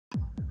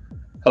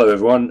Hello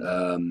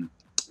everyone,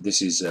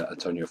 this is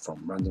Antonio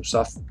from Random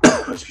Stuff.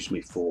 Excuse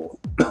me for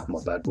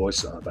my bad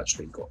voice, I've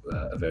actually got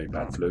a very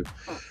bad flu.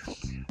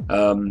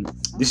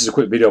 This is a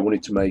quick video I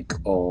wanted to make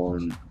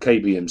on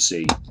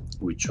KBMC,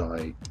 which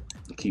I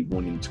keep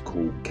wanting to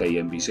call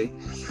KMBC,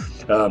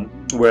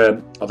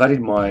 where I've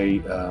added my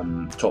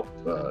top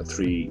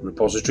 3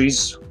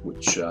 repositories,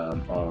 which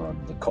are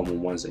the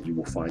common ones that you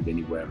will find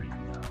anywhere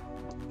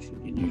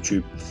in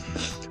YouTube.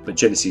 But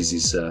Genesis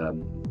is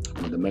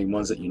one of the main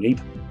ones that you need,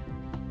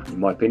 in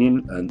my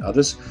opinion, and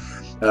others.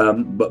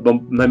 But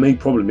my main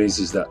problem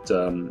is that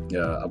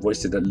I've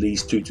wasted at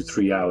least 2 to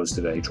 3 hours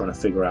today trying to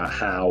figure out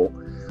how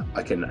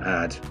I can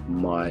add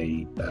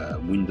my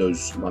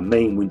my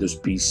main Windows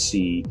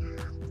PC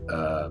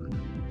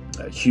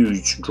a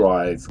huge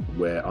drive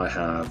where I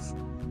have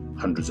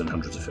hundreds and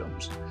hundreds of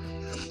films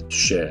to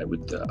share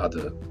with the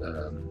other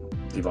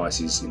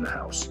devices in the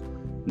house.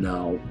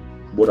 Now,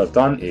 what I've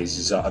done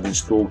is I've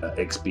installed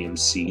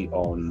XBMC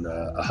on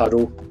a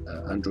Hudl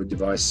Android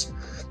device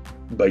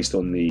based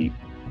on the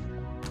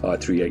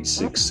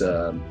i386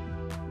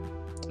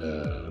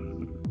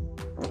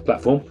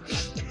 platform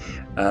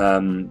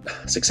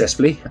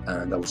successfully,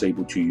 and I was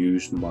able to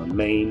use my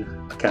main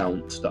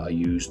account that I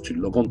used to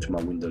log on to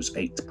my Windows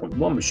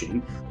 8.1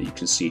 machine that you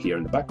can see here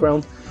in the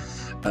background,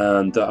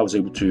 and I was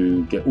able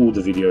to get all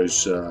the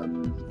videos,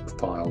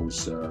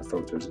 files,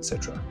 photos,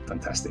 etc.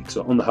 Fantastic.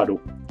 So on the Hudl,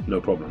 no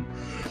problem.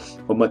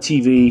 On my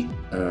TV,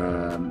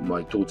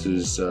 my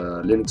daughter's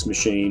Linux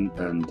machine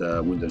and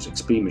Windows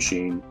XP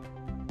machine,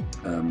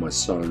 my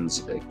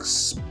son's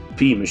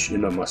XP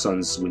machine, my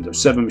son's Windows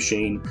 7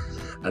 machine,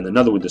 and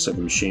another Windows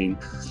 7 machine,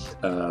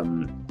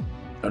 and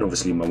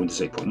obviously my Windows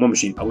 8.1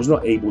 machine, I was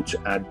not able to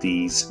add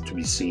these to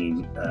be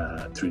seen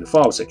through the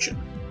file section,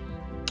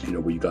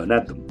 where you go and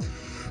add them.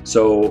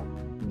 So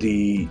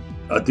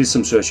I did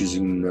some searches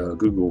in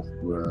Google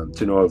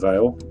to no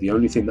avail. The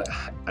only thing that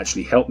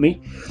actually helped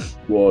me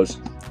was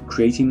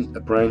creating a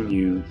brand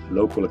new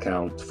local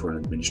account for an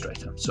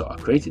administrator. So I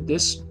created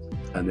this,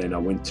 and then I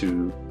went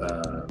to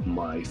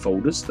my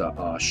folders that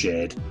are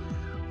shared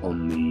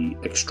on the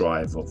X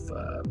drive of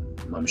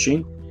my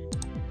machine,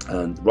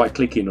 and right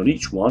clicking on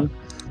each one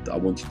that I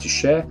wanted to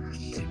share,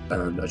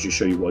 and I just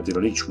show you what I did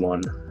on each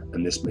one,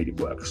 and this made it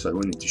work. So I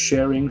went into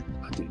sharing,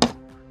 I did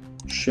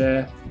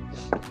share,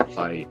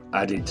 I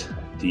added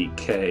the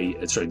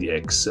XBMC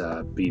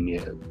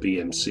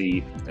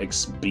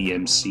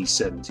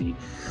 70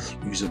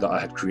 user that I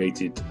had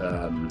created,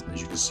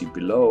 as you can see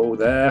below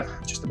there,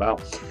 just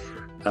about,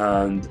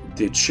 and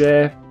did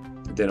share.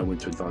 Then I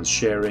went to advanced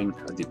sharing,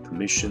 I did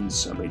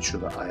permissions, I made sure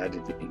that I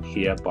added it in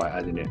here by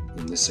adding it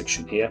in this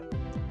section here,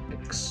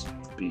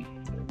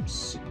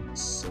 XBMC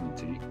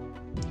 70. You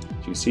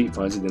can see it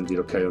finds it, then did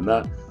OK on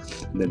that,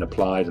 and then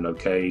applied and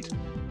okayed,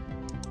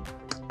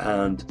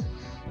 and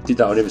did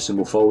that on every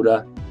single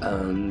folder.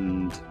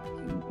 And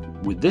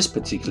with this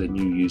particular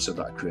new user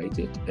that I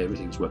created,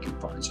 everything's working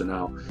fine. So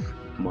now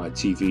my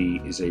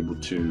TV is able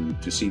to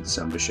see the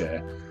Samba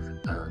share,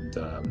 and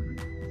I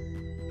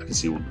can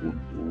see all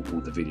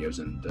the videos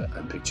and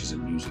pictures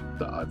and music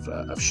that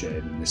I've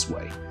shared in this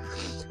way.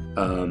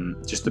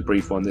 Just a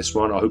brief one, this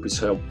one. I hope it's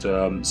helped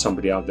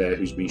somebody out there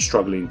who's been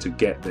struggling to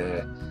get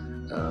their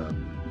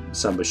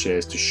Samba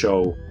shares to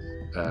show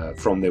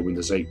from their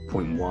Windows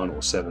 8.1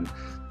 or 7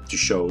 to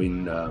show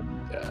in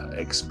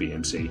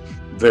XBMC.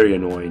 Very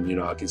annoying,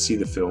 I can see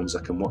the films,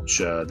 I can watch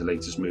the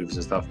latest movies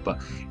and stuff, but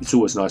it's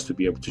always nice to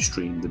be able to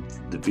stream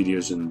the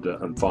videos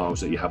and files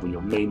that you have on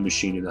your main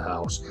machine in the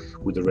house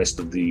with the rest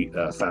of the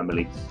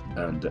family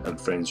and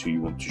friends who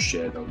you want to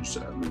share those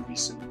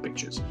movies and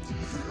pictures.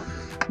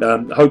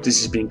 I hope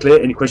this has been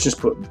clear. Any questions,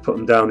 put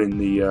them down in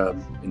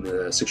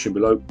the section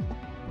below.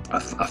 I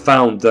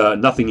found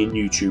nothing in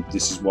YouTube.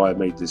 This is why I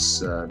made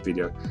this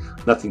video.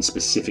 Nothing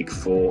specific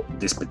for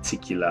this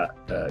particular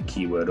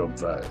keyword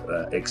of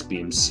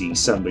XBMC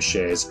Samba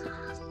shares.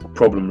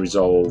 Problem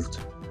resolved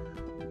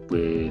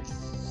with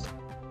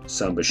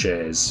Samba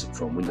shares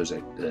from Windows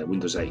 8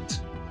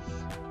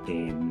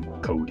 in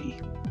KODI.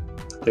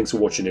 Thanks for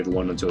watching,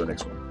 everyone. Until the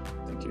next one.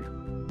 Thank you.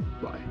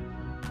 Bye.